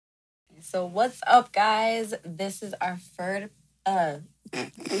So what's up, guys? This is our third.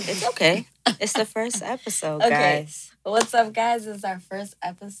 It's okay. It's the first episode, Okay. guys. What's up, guys? This is our first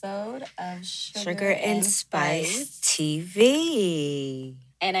episode of Sugar and Spice TV.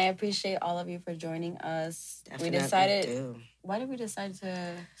 And I appreciate all of you for joining us. Definitely do. Why did we decide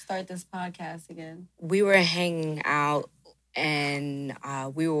to start this podcast again? We were hanging out and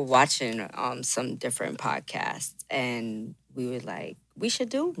we were watching some different podcasts, and we were like, we should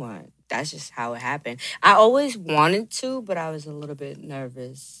do one. That's just how it happened. I always wanted to, but I was a little bit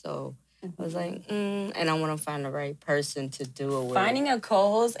nervous. So I was like, and I want to find the right person to do it with. Finding a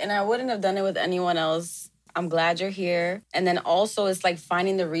co-host, and I wouldn't have done it with anyone else. I'm glad you're here. And then also it's like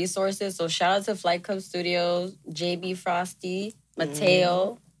finding the resources. So shout out to Flight Club Studios, JB Frosty,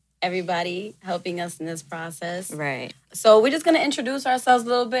 Mateo, everybody helping us in this process. Right. So we're just going to introduce ourselves a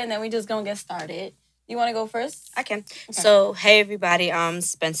little bit, and then we're just going to get started. You want to go first? I can. Okay. So, hey, everybody. I'm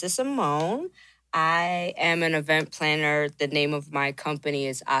Spencer Simone. I am an event planner. The name of my company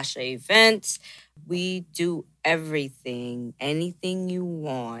is Asha Events. We do everything. Anything you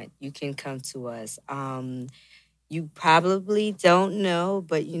want, you can come to us. You probably don't know,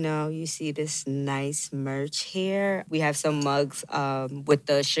 but you see this nice merch here. We have some mugs with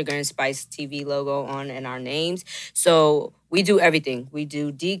the Sugar and Spice TV logo on and our names. So we do everything. We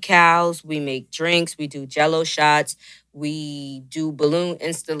do decals, we make drinks, we do Jello shots, we do balloon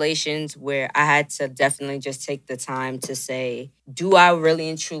installations, where I had to definitely just take the time to say, do I really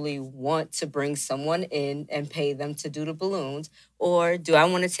and truly want to bring someone in and pay them to do the balloons? Or do I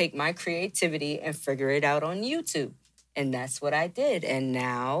want to take my creativity and figure it out on YouTube? And that's what I did. And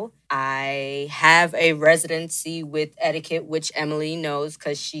now I have a residency with Etiquette, which Emily knows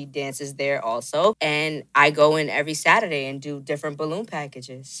because she dances there also. And I go in every Saturday and do different balloon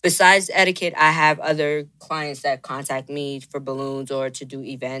packages. Besides Etiquette, I have other clients that contact me for balloons or to do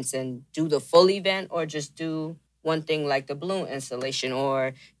events and do the full event or just do one thing like the balloon installation,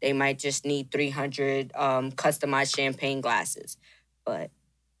 or they might just need 300 customized champagne glasses. But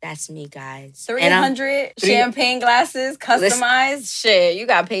that's me, guys. 300 champagne glasses, customized? Shit, you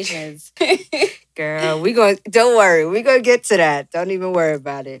got patience. Girl, don't worry. We're going to get to that. Don't even worry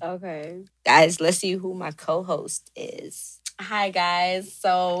about it. Okay. Guys, let's see who my co-host is. Hi, guys.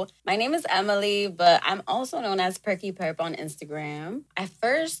 So my name is Emily, but I'm also known as Perky Perp on Instagram. I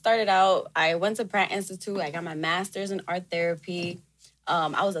first started out, I went to Pratt Institute. I got my master's in art therapy.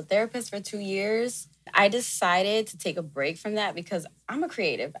 I was a therapist for 2 years. I decided to take a break from that because I'm a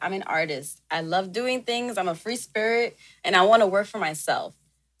creative. I'm an artist. I love doing things. I'm a free spirit, and I want to work for myself.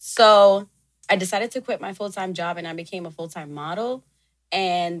 So I decided to quit my full-time job, and I became a full-time model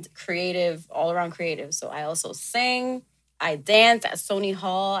and creative, all-around creative. So I also sing. I dance at Sony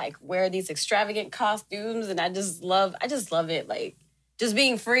Hall. I wear these extravagant costumes, and I just love it. Like, just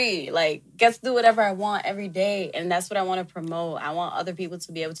being free, like, get to do whatever I want every day. And that's what I want to promote. I want other people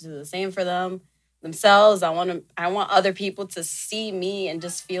to be able to do the same for themselves. I want other people to see me and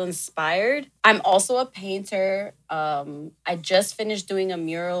just feel inspired. I'm also a painter. I just finished doing a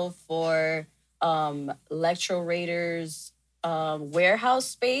mural for Electro Raiders warehouse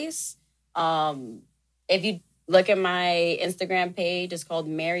space. If you look at my Instagram page, it's called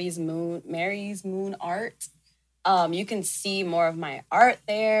Mary's Moon Art. You can see more of my art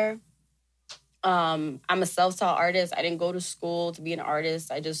there. I'm a self-taught artist. I didn't go to school to be an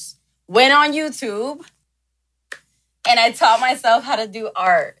artist. I just went on YouTube and I taught myself how to do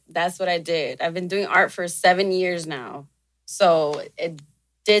art. That's what I did. I've been doing art for 7 years now. So it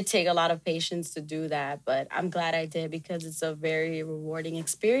did take a lot of patience to do that, but I'm glad I did because it's a very rewarding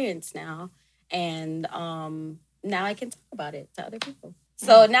experience now. And now I can talk about it to other people.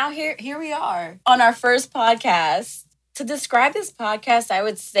 So now here we are on our first podcast. To describe this podcast, I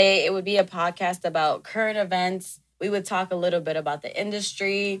would say it would be a podcast about current events. We would talk a little bit about the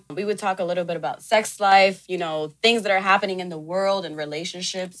industry. We would talk a little bit about sex life, things that are happening in the world and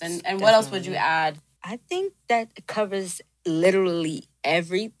relationships. And what else would you add? I think that covers literally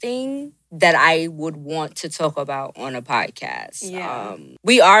everything that I would want to talk about on a podcast. Yeah.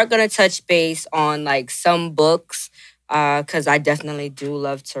 We are going to touch base on like some books because I definitely do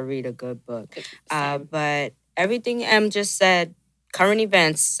love to read a good book. But everything Em just said, current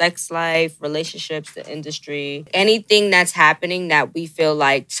events, sex life, relationships, the industry, anything that's happening that we feel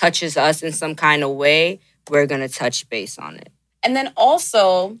like touches us in some kind of way, we're going to touch base on it. And then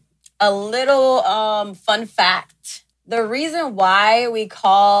also a little fun fact. The reason why we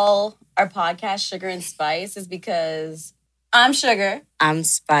call our podcast Sugar and Spice is because I'm Sugar. I'm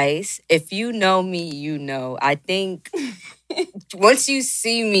Spice. If you know me, you know. I think Once you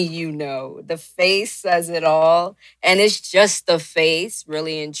see me, you know. The face says it all. And it's just the face,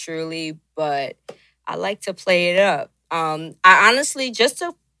 really and truly. But I like to play it up. I honestly,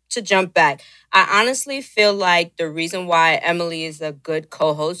 to jump back, I honestly feel like the reason why Emily is a good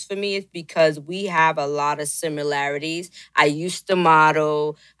co-host for me is because we have a lot of similarities. I used to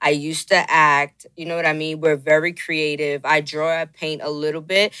model, I used to act, you know what I mean? We're very creative. I draw, I paint a little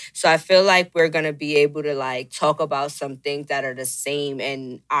bit. So I feel like we're going to be able to like talk about some things that are the same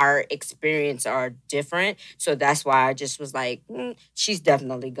and our experience are different. So that's why I just was like, she's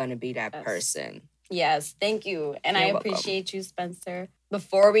definitely going to be that person. Yes, thank you. And You're I welcome. appreciate you, Spencer.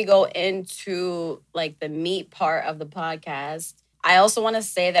 Before we go into like the meat part of the podcast, I also want to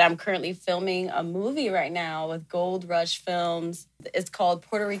say that I'm currently filming a movie right now with Gold Rush Films. It's called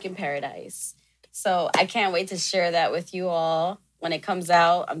Puerto Rican Paradise. So I can't wait to share that with you all when it comes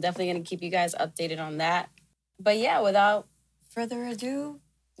out. I'm definitely going to keep you guys updated on that. But yeah, without further ado,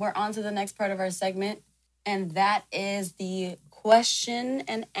 we're on to the next part of our segment. And that is the question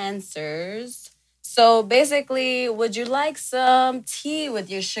and answers. So basically, would you like some tea with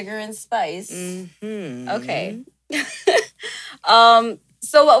your sugar and spice? Mm-hmm. Okay.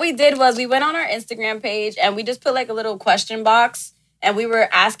 So what we did was we went on our Instagram page and we just put like a little question box and we were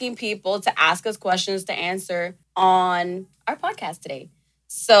asking people to ask us questions to answer on our podcast today.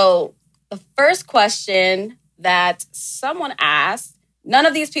 So the first question that someone asked, none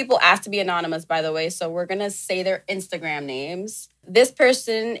of these people asked to be anonymous, by the way, so we're going to say their Instagram names. This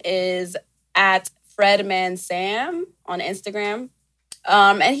person is at Fredman Sam on Instagram.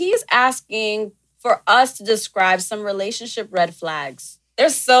 And he's asking for us to describe some relationship red flags.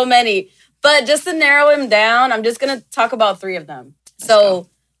 There's so many, but just to narrow him down, I'm just going to talk about 3 of them. So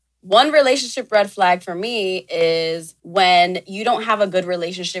one relationship red flag for me is when you don't have a good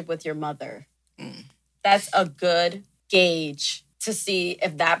relationship with your mother. That's a good gauge to see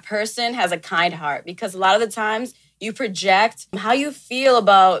if that person has a kind heart, because a lot of the times you project how you feel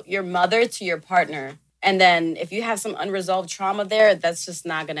about your mother to your partner. And then if you have some unresolved trauma there, that's just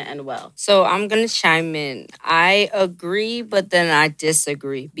not going to end well. So I'm going to chime in. I agree, but then I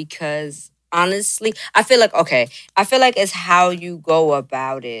disagree because honestly, I feel like it's how you go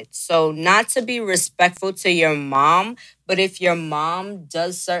about it. So not to be respectful to your mom, but if your mom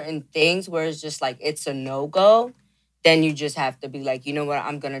does certain things where it's just like it's a no-go, then you just have to be like, you know what,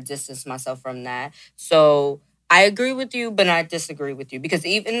 I'm going to distance myself from that. So I agree with you, but I disagree with you. Because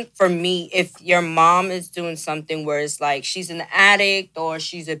even for me, if your mom is doing something where it's like she's an addict or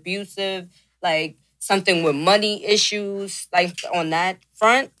she's abusive, like something with money issues, like on that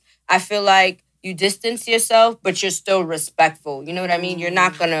front, I feel like you distance yourself, but you're still respectful. You know what I mean? You're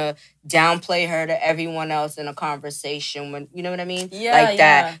not going to downplay her to everyone else in a conversation. When you know what I mean? Yeah,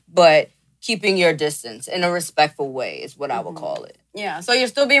 that. But keeping your distance in a respectful way is what I would call it. Yeah, so you're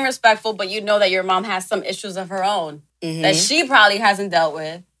still being respectful, but you know that your mom has some issues of her own that she probably hasn't dealt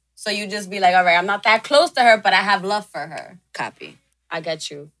with. So you just be like, all right, I'm not that close to her, but I have love for her. Copy. I get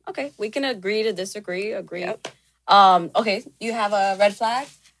you. Okay, we can agree to disagree. Agree. Yep. Okay, you have a red flag?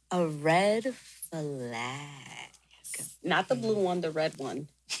 A red flag. Not the blue one, the red one.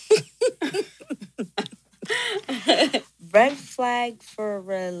 Red flag for a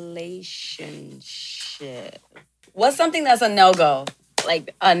relationship. What's something that's a no-go?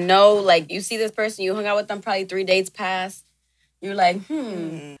 Like a no, like you see this person, you hung out with them probably 3 dates past. You're like,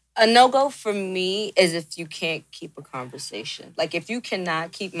 A no-go for me is if you can't keep a conversation. Like if you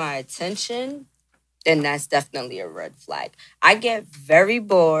cannot keep my attention, then that's definitely a red flag. I get very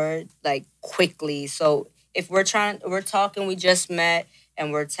bored, like quickly. So if we're talking, we just met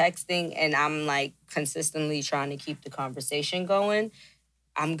and we're texting and I'm like consistently trying to keep the conversation going,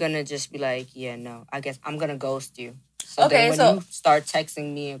 I'm going to just be like, yeah, no, I guess I'm going to ghost you. So then when you start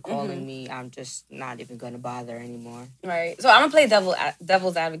texting me and calling me, I'm just not even going to bother anymore. Right. So I'm going to play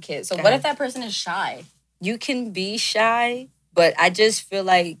devil's advocate. So what if that person is shy? You can be shy, but I just feel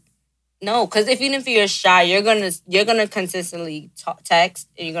like, no, because even if you're shy, you're gonna consistently text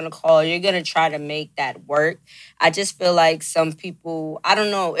and you're gonna call. You're gonna try to make that work. I just feel like some people, I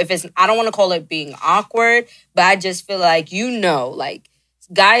don't know if it's, I don't want to call it being awkward, but I just feel like like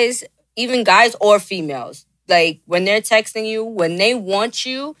guys, even guys or females, like when they're texting you, when they want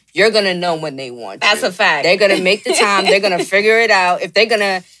you, you're gonna know when they want you. That's a fact. They're gonna make the time. They're gonna figure it out. If they're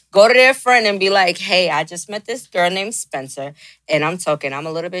gonna go to their friend and be like, hey, I just met this girl named Spencer and I'm a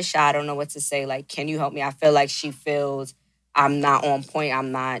little bit shy. I don't know what to say. Like, can you help me? I feel like she feels I'm not on point.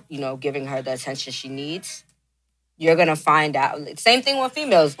 I'm not, giving her the attention she needs. You're going to find out. Same thing with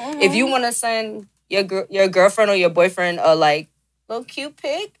females. Mm-hmm. If you want to send your girlfriend or your boyfriend a, like, little cute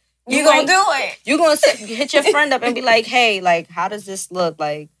pic, You gonna do it. You gonna hit your friend up and be like, hey, like, how does this look?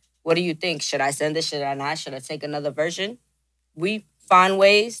 Like, what do you think? Should I send this? Should I not? Should I take another version? We find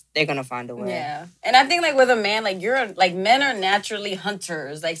ways, they're gonna find a way. Yeah. And I think like with a man, like like men are naturally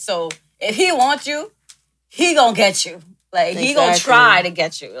hunters. Like, so if he wants you, he gonna get you. Like, he gonna try to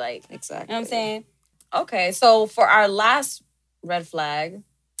get you. Like, exactly. You know what I'm saying? Okay, so for our last red flag,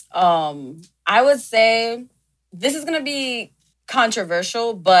 I would say this is gonna be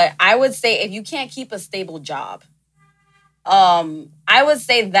controversial, but I would say if you can't keep a stable job, I would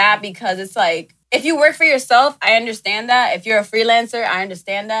say that because it's like, if you work for yourself, I understand that. If you're a freelancer, I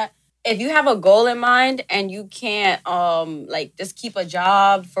understand that. If you have a goal in mind and you can't like just keep a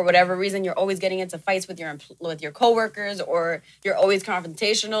job for whatever reason, you're always getting into fights with your coworkers, or you're always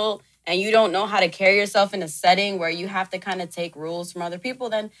confrontational and you don't know how to carry yourself in a setting where you have to kind of take rules from other people,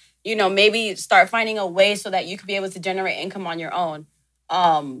 then, you know, maybe start finding a way so that you could be able to generate income on your own.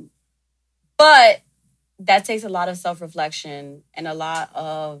 But that takes a lot of self-reflection and a lot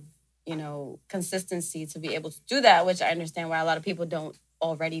of, you know, consistency to be able to do that, which I understand why a lot of people don't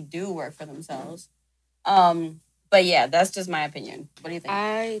already do work for themselves. But yeah, that's just my opinion. What do you think?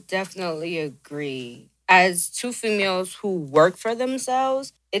 I definitely agree. As two females who work for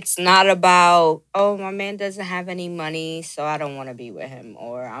themselves, it's not about, oh, my man doesn't have any money, so I don't want to be with him,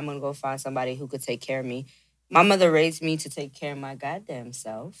 or I'm going to go find somebody who could take care of me. My mother raised me to take care of my goddamn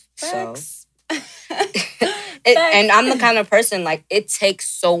self. Facts. So, and I'm the kind of person, like, it takes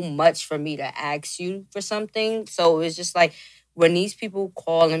so much for me to ask you for something. So it's just like, when these people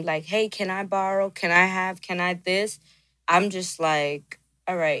call and like, hey, can I borrow? Can I this? I'm just like,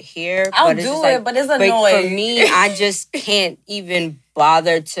 all right, here. I'll do it, but it's annoying. For me, I just can't even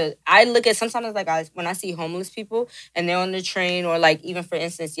bother to. I look at sometimes like when I see homeless people and they're on the train, or like, even for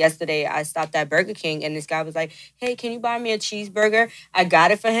instance, yesterday I stopped at Burger King and this guy was like, hey, can you buy me a cheeseburger? I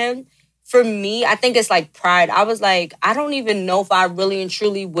got it for him. For me, I think it's like pride. I was like, I don't even know if I really and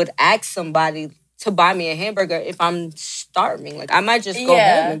truly would ask somebody to buy me a hamburger if I'm starving. Like, I might just go home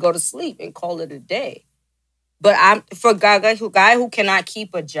and go to sleep and call it a day. But for a guy who cannot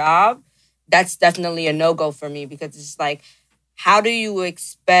keep a job, that's definitely a no-go for me, because it's like, how do you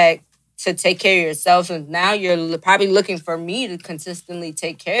expect to take care of yourself? And now you're probably looking for me to consistently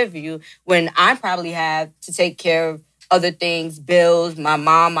take care of you when I probably have to take care of other things, bills, my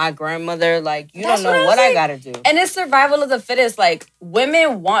mom, my grandmother. Like, you don't know what I gotta do. And it's survival of the fittest. Like,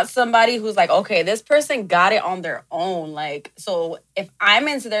 women want somebody who's like, okay, this person got it on their own. Like, so if I'm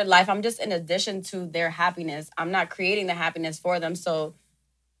into their life, I'm just in addition to their happiness. I'm not creating the happiness for them. So,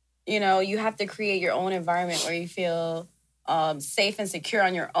 you know, you have to create your own environment where you feel safe and secure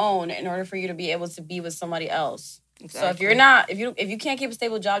on your own in order for you to be able to be with somebody else. Exactly. So if you can't keep a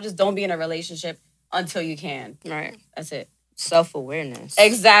stable job, just don't be in a relationship until you can. Right. That's it. Self-awareness.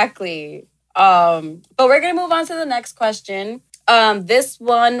 Exactly. But we're going to move on to the next question. This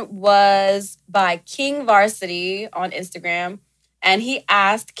one was by King Varsity on Instagram. And he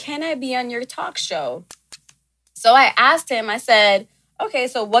asked, can I be on your talk show? So I asked him, I said, okay,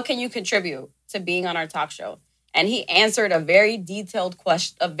 so what can you contribute to being on our talk show? And he answered a very detailed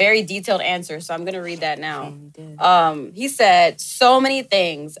answer. So I'm going to read that now. He said so many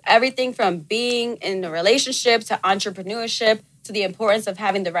things, everything from being in a relationship to entrepreneurship to the importance of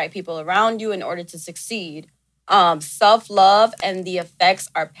having the right people around you in order to succeed. Self-love and the effects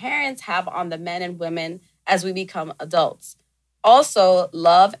our parents have on the men and women as we become adults. Also,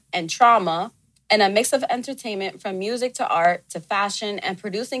 love and trauma, and a mix of entertainment from music to art to fashion and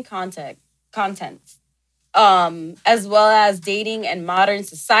producing content. As well as dating and modern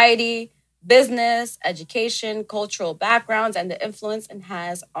society, business, education, cultural backgrounds, and the influence it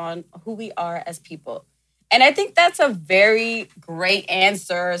has on who we are as people. And I think that's a very great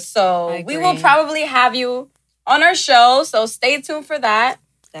answer. So we will probably have you on our show. So stay tuned for that.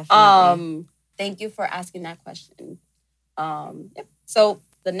 Definitely. Thank you for asking that question. Yep. So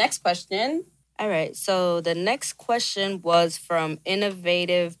the next question. All right. So the next question was from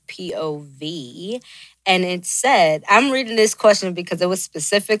Innovative POV. And it said, I'm reading this question because it was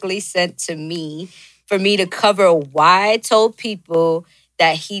specifically sent to me for me to cover why I told people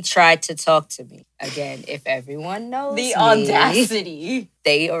that he tried to talk to me. Again, if everyone knows the audacity,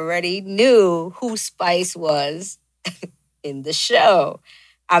 they already knew who Spice was in the show.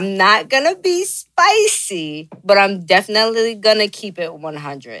 I'm not going to be spicy, but I'm definitely going to keep it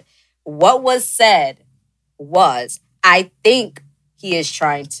 100. What was said was, I think he is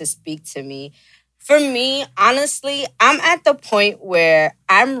trying to speak to me. For me, honestly, I'm at the point where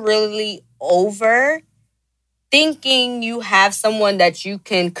I'm really over thinking you have someone that you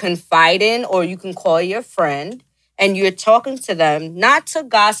can confide in or you can call your friend and you're talking to them, not to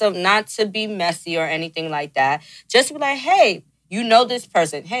gossip, not to be messy or anything like that. Just be like, hey, you know this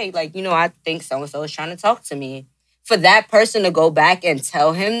person. Hey, like, I think so-and-so is trying to talk to me. For that person to go back and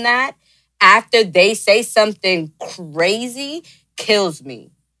tell him that after they say something crazy kills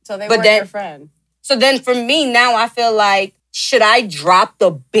me. So they weren't your friend. So then for me now, I feel like, should I drop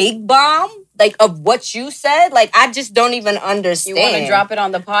the big bomb? Like, of what you said? Like, I just don't even understand. You want to drop it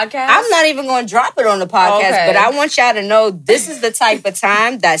on the podcast? I'm not even going to drop it on the podcast, but I want y'all to know this is the type of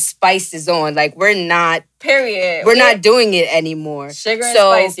time that spice is on. Like, we're not... Period. We're not doing it anymore. Sugar and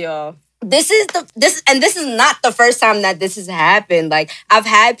spice, y'all. This is not the first time that this has happened. Like, I've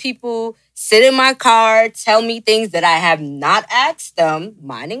had people sit in my car, tell me things that I have not asked them,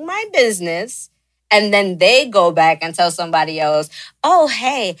 minding my business. And then they go back and tell somebody else, oh,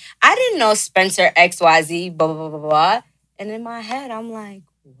 hey, I didn't know Spencer XYZ, blah, blah, blah, blah. And in my head, I'm like,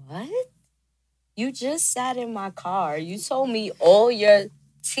 what? You just sat in my car. You told me all your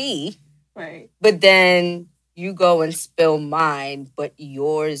tea. Right. But then you go and spill mine, but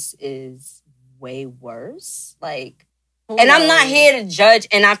yours is way worse. Like, and I'm not here to judge.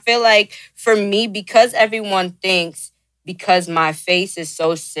 And I feel like for me, because everyone thinks, because my face is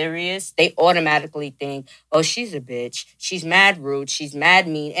so serious, they automatically think, oh, she's a bitch. She's mad rude. She's mad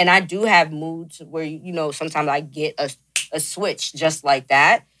mean. And I do have moods where, sometimes I get a switch just like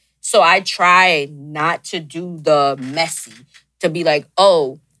that. So I try not to do the messy, to be like,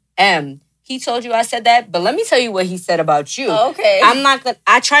 oh, he told you I said that, but let me tell you what he said about you. Oh, okay.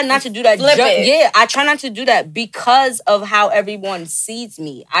 I try not to do that. Flip it. Yeah, I try not to do that because of how everyone sees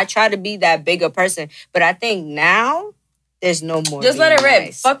me. I try to be that bigger person. But I think now, there's no more. Just let it rip.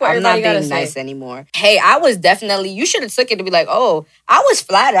 Nice. Fuck what I'm everybody not being nice anymore. Hey, I was definitely, you should have took it to be like, oh, I was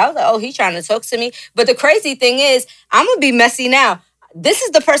flattered. I was like, oh, he's trying to talk to me. But the crazy thing is, I'm going to be messy now. This is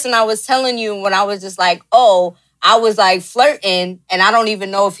the person I was telling you when I was just like, oh, I was like flirting and I don't even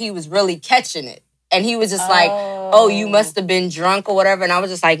know if he was really catching it. And he was just like, oh, you must have been drunk or whatever. And I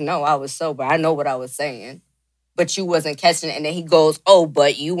was just like, no, I was sober. I know what I was saying. But you wasn't catching it. And then he goes, oh,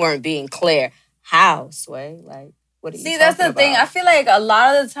 but you weren't being clear. How, Sway? Like, what are you talking that's the about? thing. I feel like a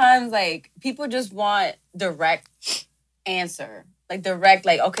lot of the times, like, people just want direct answer. Like, direct,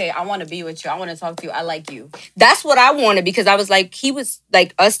 like, okay, I want to be with you. I want to talk to you. I like you. That's what I wanted because I was like, he was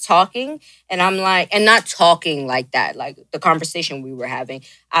like us talking and I'm like, and not talking like that, like the conversation we were having.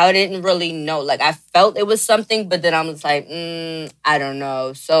 I didn't really know. Like, I felt it was something, but then I was like, I don't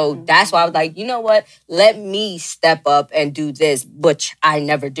know. So that's why I was like, you know what? Let me step up and do this, which I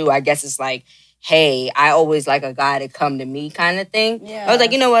never do. I guess it's like, hey, I always like a guy to come to me kind of thing. Yeah. I was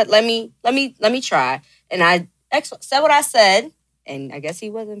like, you know what? Let me try. And I said what I said. And I guess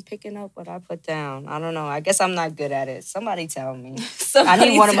he wasn't picking up what I put down. I don't know. I guess I'm not good at it. Somebody tell me.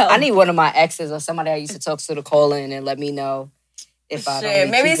 I need one of my exes or somebody I used to talk to call in and let me know if I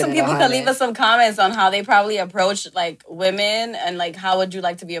don't. Maybe some people could leave us some comments on how they probably approach like women and like how would you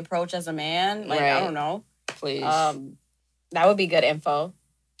like to be approached as a man? Like, right. I don't know. Please. That would be good info.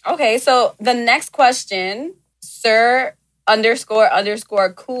 Okay, so the next question, Sir__cool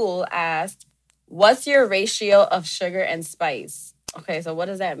asked, what's your ratio of sugar and spice? Okay, so what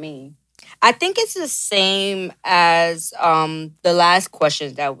does that mean? I think it's the same as the last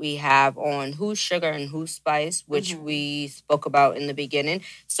questions that we have on who's sugar and who's spice, which we spoke about in the beginning.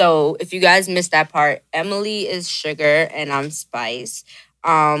 So if you guys missed that part, Emily is sugar and I'm spice.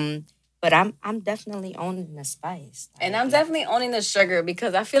 But I'm definitely owning the spice. And I'm definitely owning the sugar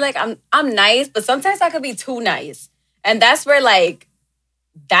because I feel like I'm nice, but sometimes I could be too nice. And that's where I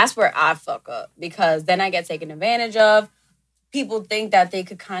fuck up because then I get taken advantage of. People think that they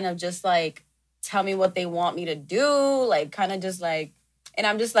could kind of just like tell me what they want me to do, like kind of just like, and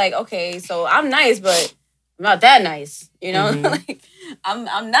I'm just like, okay, so I'm nice, but I'm not that nice, you know? Like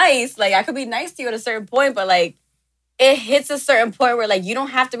I'm nice, like I could be nice to you at a certain point, but like it hits a certain point where like you don't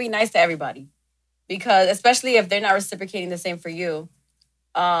have to be nice to everybody because especially if they're not reciprocating the same for you.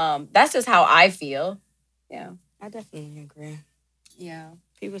 That's just how I feel. Yeah, I definitely agree. Yeah.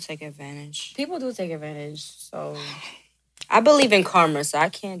 People take advantage. People do take advantage. So I believe in karma, so I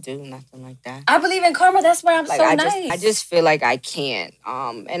can't do nothing like that. I believe in karma. That's why I'm like, so nice. I just feel like I can't.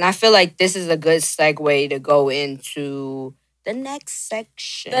 And I feel like this is a good segue to go into the next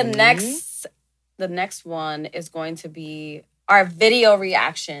section. The next one is going to be our video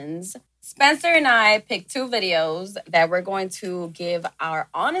reactions. Spencer and I picked 2 videos that we're going to give our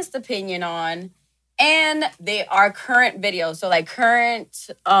honest opinion on. And they are current videos. So like current,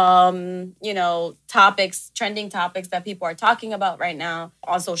 topics, trending topics that people are talking about right now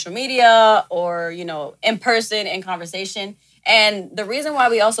on social media or, in person, in conversation. And the reason why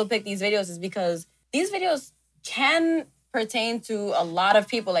we also pick these videos is because these videos can pertain to a lot of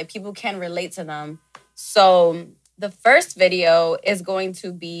people. Like, people can relate to them. So the first video is going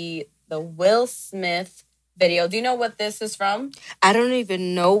to be the Will Smith video. Do you know what this is from? I don't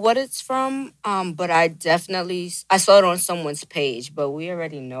even know what it's from, but I saw it on someone's page, but we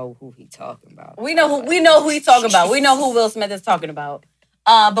already know who he talking about. We know who he's talking about. We know who Will Smith is talking about.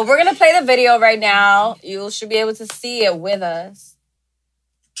 But we're gonna play the video right now. You should be able to see it with us.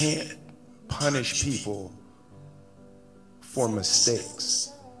 Can't punish people for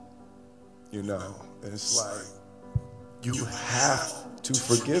mistakes. You know, it's like you have to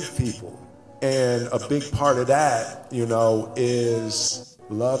forgive people. And a big part of that, you know, is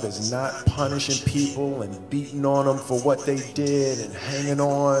love is not punishing people and beating on them for what they did and hanging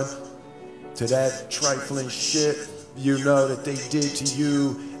on to that trifling shit, you know, that they did to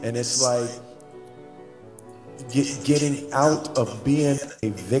you. And it's like getting out of being a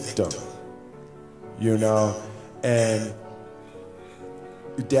victim, you know. And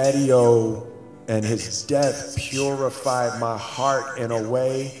Daddy-O and his death purified my heart in a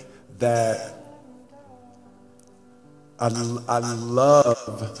way that I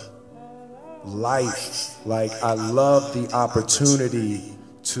love life. Like, I love the opportunity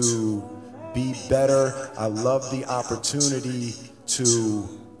to be better. I love the opportunity to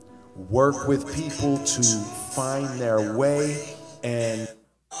work with people to find their way. And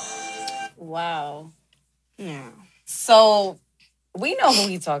wow. Yeah. So we know who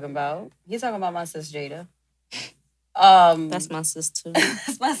he's talking about. He's talking about my sis Jada. That's my sister.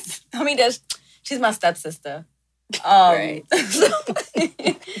 She's my stepsister. Right.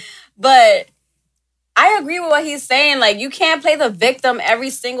 But I agree with what he's saying. Like, you can't play the victim every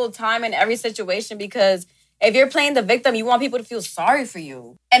single time in every situation, because if you're playing the victim, you want people to feel sorry for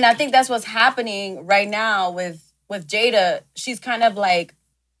you. And I think that's what's happening right now with Jada. She's kind of like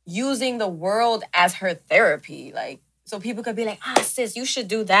using the world as her therapy. Like, so people could be like, sis, you should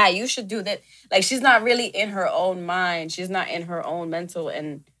do that. You should do that. Like, she's not really in her own mind. She's not in her own mental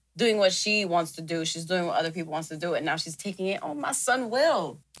and doing what she wants to do. She's doing what other people wants to do. And now she's taking it on my son,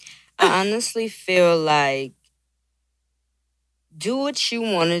 Will. I honestly feel like do what you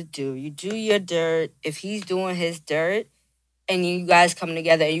want to do. You do your dirt. If he's doing his dirt and you guys come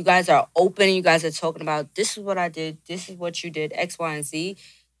together and you guys are open, you guys are talking about, this is what I did, this is what you did, X, Y, and Z.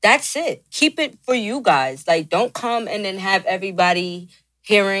 That's it. Keep it for you guys. Like, don't come and then have everybody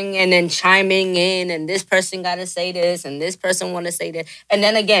hearing and then chiming in, and this person got to say this and this person want to say that. And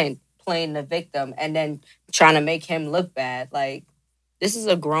then again, playing the victim and then trying to make him look bad. Like, this is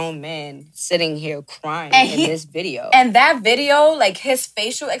a grown man sitting here crying in this video. And that video, like, his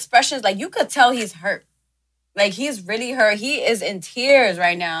facial expressions, like, you could tell he's hurt. Like, he's really hurt. He is in tears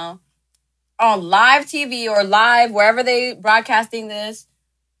right now on live TV or live, wherever they broadcasting this.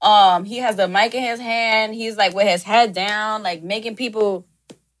 He has the mic in his hand. He's, like, with his head down, like, making people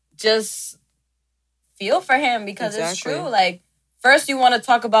just feel for him, because It's true. Like, first you want to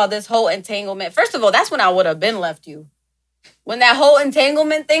talk about this whole entanglement. First of all, that's when I would have been left you. When that whole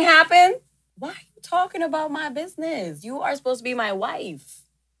entanglement thing happened, why are you talking about my business? You are supposed to be my wife.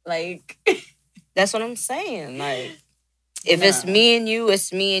 Like, that's what I'm saying. Like, if it's me and you,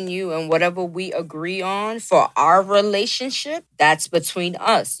 it's me and you. And whatever we agree on for our relationship, that's between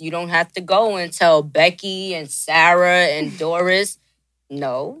us. You don't have to go and tell Becky and Sarah and Doris.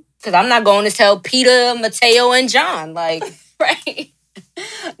 No. Because I'm not going to tell Peter, Mateo, and John. Like, right.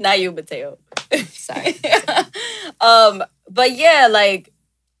 Not you, Mateo. Sorry. But yeah, like,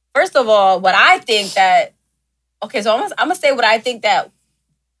 first of all, what I think that... Okay, so I'm going to say what I think that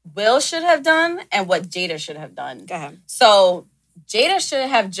Will should have done and what Jada should have done. Go ahead. So Jada should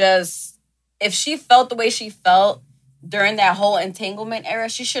have just... If she felt the way she felt during that whole entanglement era,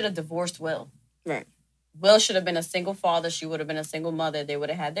 she should have divorced Will. Right. Will should have been a single father. She would have been a single mother. They would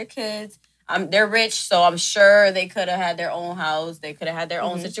have had their kids. They're rich, so I'm sure they could have had their own house. They could have had their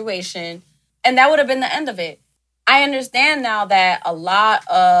own situation. And that would have been the end of it. I understand now that a lot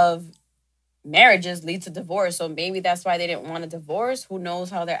of marriages lead to divorce. So maybe that's why they didn't want a divorce. Who knows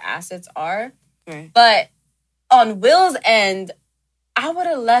how their assets are. Right. But on Will's end, I would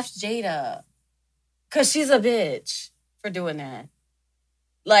have left Jada. Because she's a bitch for doing that.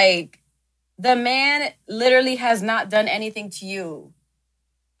 Like, the man literally has not done anything to you.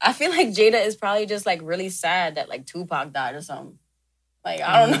 I feel like Jada is probably just, like, really sad that, like, Tupac died or something. Like,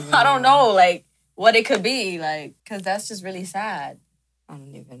 I don't know, like, what it could be, like, because that's just really sad. I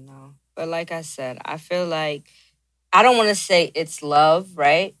don't even know. But like I said, I feel like, I don't want to say it's love,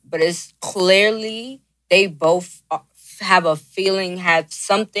 right? But it's clearly they both have a feeling, have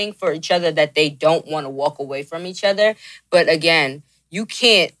something for each other that they don't want to walk away from each other. But again,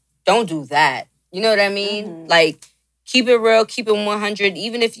 don't do that. You know what I mean? Like, keep it real, keep it 100.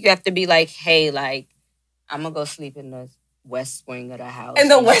 Even if you have to be like, hey, like, I'm going to go sleep in the west wing of the house. In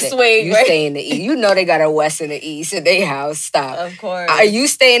the west wing, you right? stay in the east. You know they got a west and the east in their house. Stop. Of course. You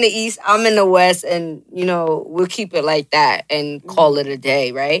stay in the east, I'm in the west, and, you know, we'll keep it like that and call it a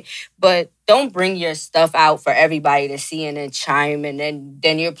day, right? But don't bring your stuff out for everybody to see and then chime, and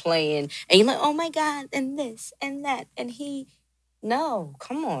then you're playing, and you're like, oh, my God, and this and that, and he... No,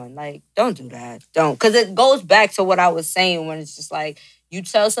 come on. Like, don't do that. Don't. Because it goes back to what I was saying when it's just like, you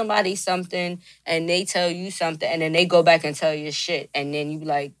tell somebody something and they tell you something and then they go back and tell you shit. And then you be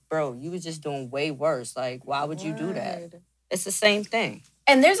like, bro, you was just doing way worse. Like, why would you do that? It's the same thing.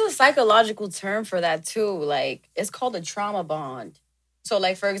 And there's a psychological term for that too. Like, it's called a trauma bond. So,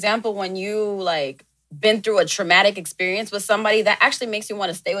 like, for example, when you, like, been through a traumatic experience with somebody, that actually makes you want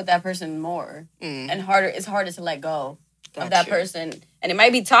to stay with that person more. And it's harder to let go. Of that person. And it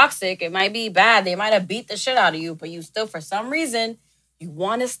might be toxic. It might be bad. They might have beat the shit out of you, but you still, for some reason, you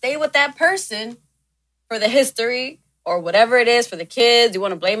want to stay with that person for the history or whatever it is, for the kids. You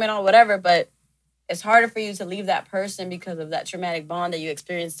want to blame it on whatever, but it's harder for you to leave that person because of that traumatic bond that you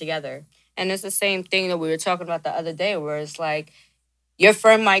experienced together. And it's the same thing that we were talking about the other day, where it's like your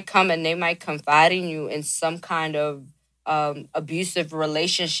friend might come and they might confide in you in some kind of abusive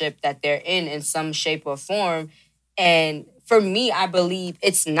relationship that they're in some shape or form. And for me, I believe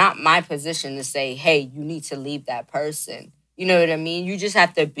it's not my position to say, hey, you need to leave that person. You know what I mean? You just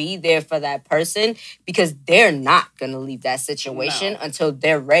have to be there for that person because they're not going to leave that situation until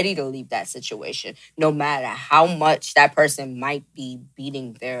they're ready to leave that situation, no matter how much that person might be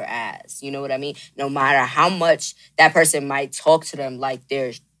beating their ass. You know what I mean? No matter how much that person might talk to them like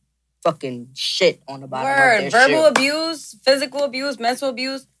they're fucking shit on the bottom of their Verbal shoe. abuse, physical abuse, mental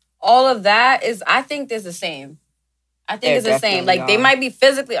abuse, all of that is, I think, is the same. I think it's the same. Like, they might be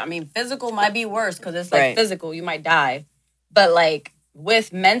physically, I mean, physical might be worse because it's like physical, you might die. But like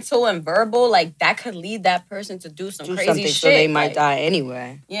with mental and verbal, like that could lead that person to do crazy shit. So they might die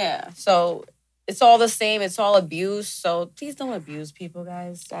anyway. Yeah. So it's all the same. It's all abuse. So please don't abuse people,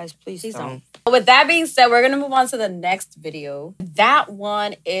 guys. Guys, please don't. With that being said, we're going to move on to the next video. That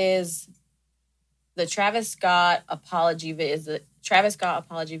one is the Travis Scott apology video. Is the Travis Scott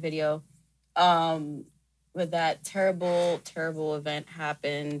apology video. With that terrible, terrible event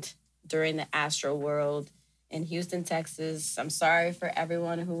happened during the Astro World in Houston, Texas. I'm sorry for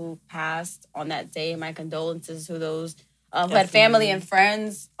everyone who passed on that day. My condolences to those who had family and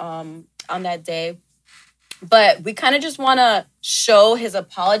friends on that day. But we kind of just want to show his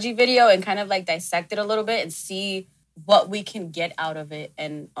apology video and kind of like dissect it a little bit and see what we can get out of it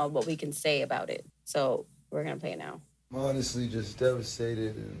and what we can say about it. So we're going to play it now. I'm honestly just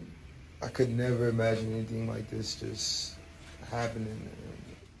devastated, and I could never imagine anything like this just happening.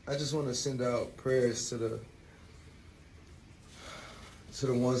 And I just want to send out prayers to the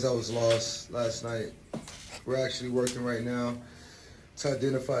ones that was lost last night. We're actually working right now to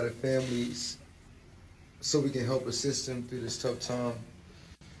identify the families so we can help assist them through this tough time.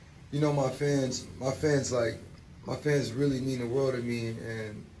 You know, my fans really mean the world to me,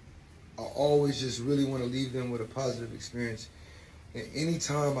 and I always just really want to leave them with a positive experience. And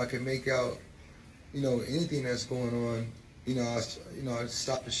anytime I can make out, you know, anything that's going on, I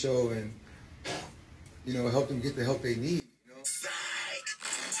stop the show and, you know, help them get the help they need. You know?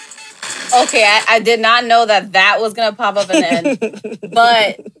 Okay, I did not know that was gonna pop up in the end,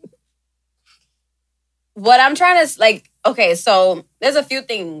 but what I'm trying to okay, so there's a few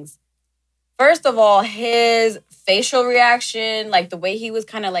things. First of all, his facial reaction, like the way he was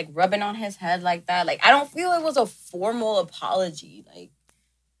kind of like rubbing on his head like that, like I don't feel it was a formal apology. Like,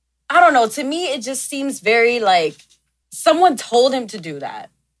 I don't know. To me, it just seems very like someone told him to do that.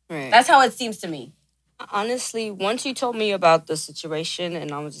 Right. That's how it seems to me. Honestly, once you told me about the situation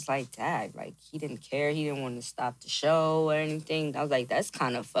and I was just like, dad, like he didn't care. He didn't want to stop the show or anything. I was like, that's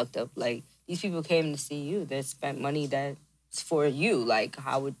kind of fucked up. Like, these people came to see you. They spent money that's for you. Like,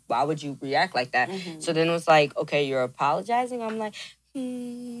 why would you react like that? Mm-hmm. So then it was like, okay, you're apologizing. I'm like,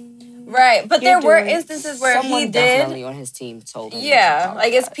 right. But there were instances where he did. Definitely on his team told him. Yeah,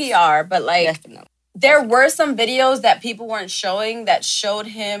 like it's PR, but like definitely. There were some videos that people weren't showing that showed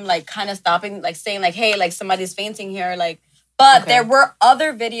him like kind of stopping, like saying like, hey, like somebody's fainting here, like. But there were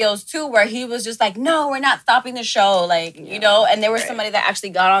other videos too where he was just like, no, we're not stopping the show, like, you know. And there was somebody that actually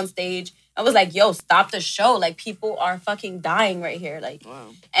got on stage. I was like, yo, stop the show. Like, people are fucking dying right here. Like,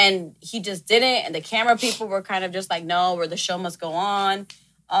 and he just didn't. And the camera people were kind of just like, no, where the show must go on.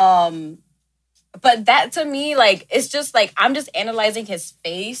 But that to me, like, it's just like, I'm just analyzing his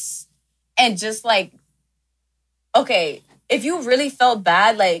face and just like, okay, if you really felt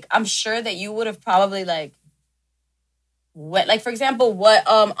bad, like, I'm sure that you would have probably, like, went, like, for example, what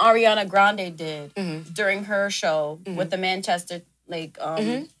Ariana Grande did during her show with the Manchester, like,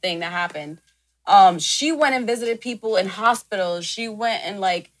 thing that happened. She went and visited people in hospitals. She went and,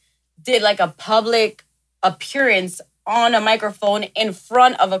 like, did, like, a public appearance on a microphone in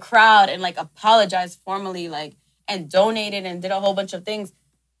front of a crowd and, like, apologized formally, like, and donated and did a whole bunch of things.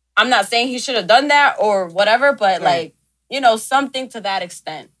 I'm not saying he should have done that or whatever, but, like, you know, something to that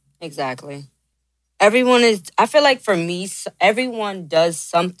extent. Exactly. I feel like for me, everyone does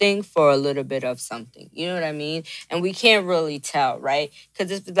something for a little bit of something. You know what I mean? And we can't really tell, right? Because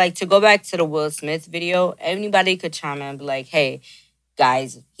it's like, to go back to the Will Smith video, anybody could chime in and be like, hey,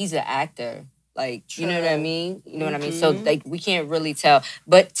 guys, he's an actor. Like, you know what I mean? You know what I mean? So, like, we can't really tell.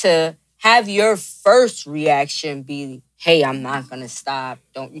 But to have your first reaction be, hey, I'm not going to stop.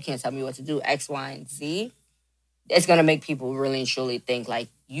 You can't tell me what to do, X, Y, and Z. It's going to make people really and truly think, like,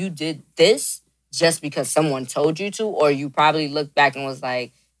 you did this just because someone told you to, or you probably looked back and was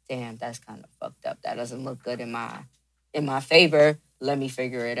like, damn, that's kind of fucked up. That doesn't look good in my favor. Let me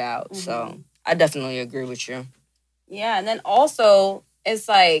figure it out. So I definitely agree with you. Yeah, and then also, it's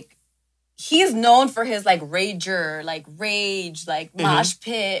like, he's known for his, like, rager, like, rage, like, mosh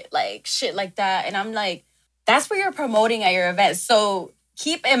pit, like, shit like that. And I'm like, that's what you're promoting at your event. So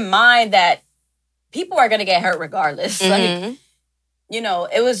keep in mind that people are going to get hurt regardless. Like, you know,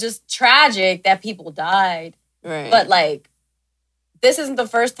 it was just tragic that people died. Right. But, like, this isn't the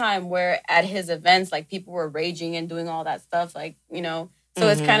first time where at his events, like, people were raging and doing all that stuff. Like, you know, so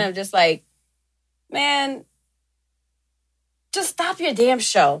it's kind of just like, man, just stop your damn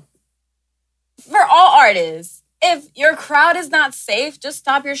show. For all artists, if your crowd is not safe, just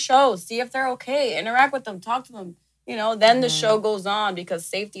stop your show. See if they're okay. Interact with them. Talk to them. You know, then the show goes on, because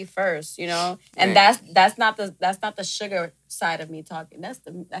safety first. You know, and that's not the sugar side of me talking. That's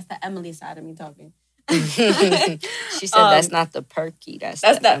the Emily side of me talking. She said that's not the perky. That's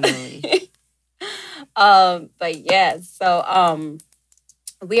the Emily. But yeah, so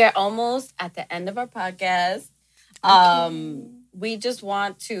we are almost at the end of our podcast. We just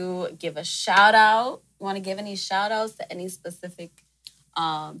want to give a shout out. Want to give any shout outs to any specific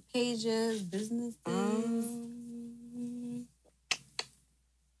pages, businesses?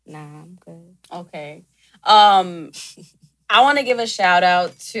 Nah, I'm good. Okay. I want to give a shout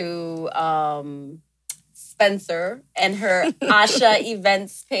out to Spencer and her Asha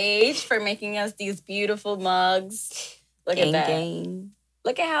Events page for making us these beautiful mugs. Look at that.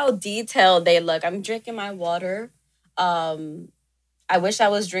 Look at how detailed they look. I'm drinking my water. I wish I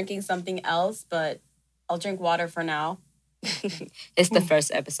was drinking something else, but I'll drink water for now. It's the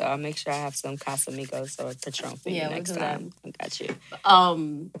first episode. I'll make sure I have some Casamigos or Patron for you next time. I got you.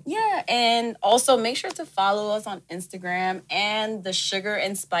 Yeah, and also make sure to follow us on Instagram and the Sugar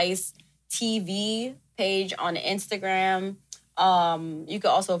and Spice TV page on Instagram. You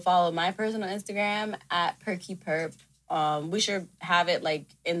could also follow my personal Instagram at Perky Perp. We should have it, like,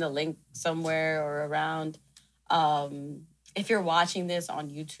 in the link somewhere or around. If you're watching this on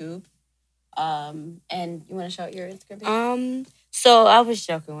YouTube. And you want to shout your Instagram? So I was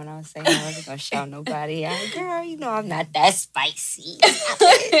joking when I was saying I wasn't gonna shout nobody out. Girl, you know I'm not that spicy.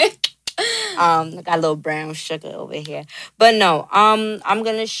 I got a little brown sugar over here. But no, I'm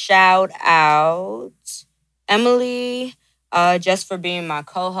gonna shout out Emily, just for being my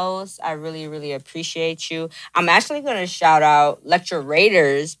co-host. I really, really appreciate you. I'm actually gonna shout out Lecture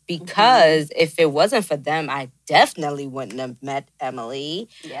Raiders, because if it wasn't for them, I definitely wouldn't have met Emily.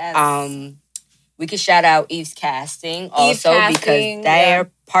 Yes. We could shout out Eve's Casting also, because they're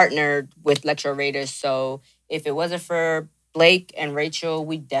partnered with Lecture Raiders. So if it wasn't for Blake and Rachel,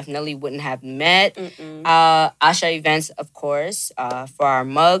 we definitely wouldn't have met. Asha Events, of course, for our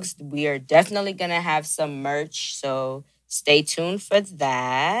mugs. We are definitely going to have some merch, so stay tuned for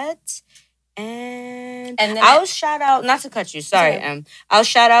that. And I'll shout out, not to cut you, sorry, I'll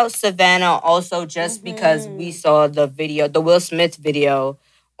shout out Savannah also, just because we saw the video, the Will Smith video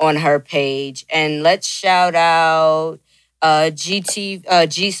on her page. And let's shout out sorry,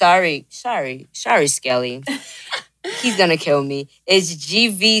 Skelly. He's gonna kill me. It's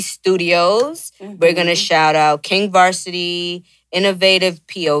GV Studios. We're gonna shout out King Varsity, Innovative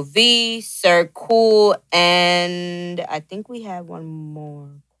POV, Sir Cool, and I think we have one more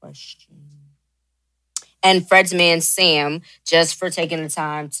question. And Fred's man Sam, just for taking the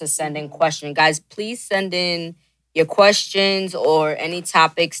time to send in questions. Guys, please send in your questions or any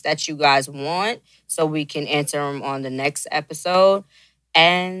topics that you guys want, so we can answer them on the next episode.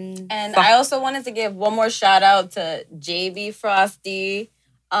 And I also wanted to give one more shout out to JB Frosty,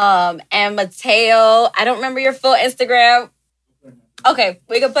 and Mateo. I don't remember your full Instagram, Okay,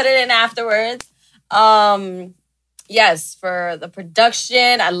 we can put it in afterwards. Yes, for the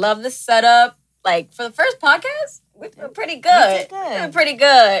production, I love the setup. Like for the first podcast, we were pretty good. We were pretty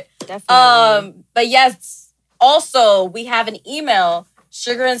good. Definitely. But yes, also we have an email,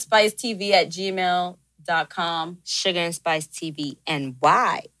 sugarandspicetv@gmail.com. Sugar and Spice TV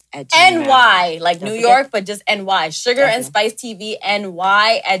NY at Gmail. NY, like Don't New forget. York, but just NY. Sugar and Spice TV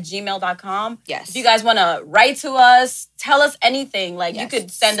NY@gmail.com. Yes. If you guys want to write to us, tell us anything. Like you Yes.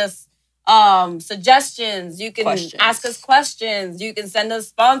 could send us suggestions. You can Questions. ask us questions. You can send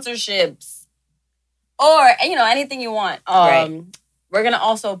us sponsorships. Or, anything you want. Right. We're going to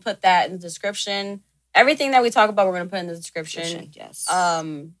also put that in the description. Everything that we talk about, we're going to put in the description. Yes.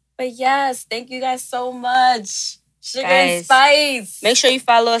 But yes, thank you guys so much. Sugar and Guys, Spice. Make sure you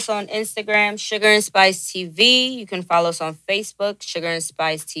follow us on Instagram, Sugar and Spice TV. You can follow us on Facebook, Sugar and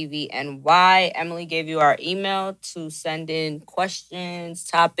Spice TV NY. Emily gave you our email to send in questions,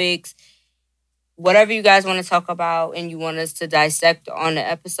 topics, whatever you guys want to talk about and you want us to dissect on the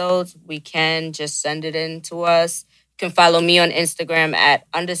episodes, we can just send it in to us. You can follow me on Instagram at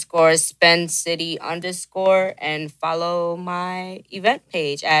 _SpendCity_ and follow my event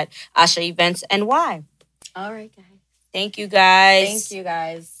page at Asha Events NY. All right, guys. Thank you guys. Thank you,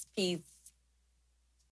 guys. Peace.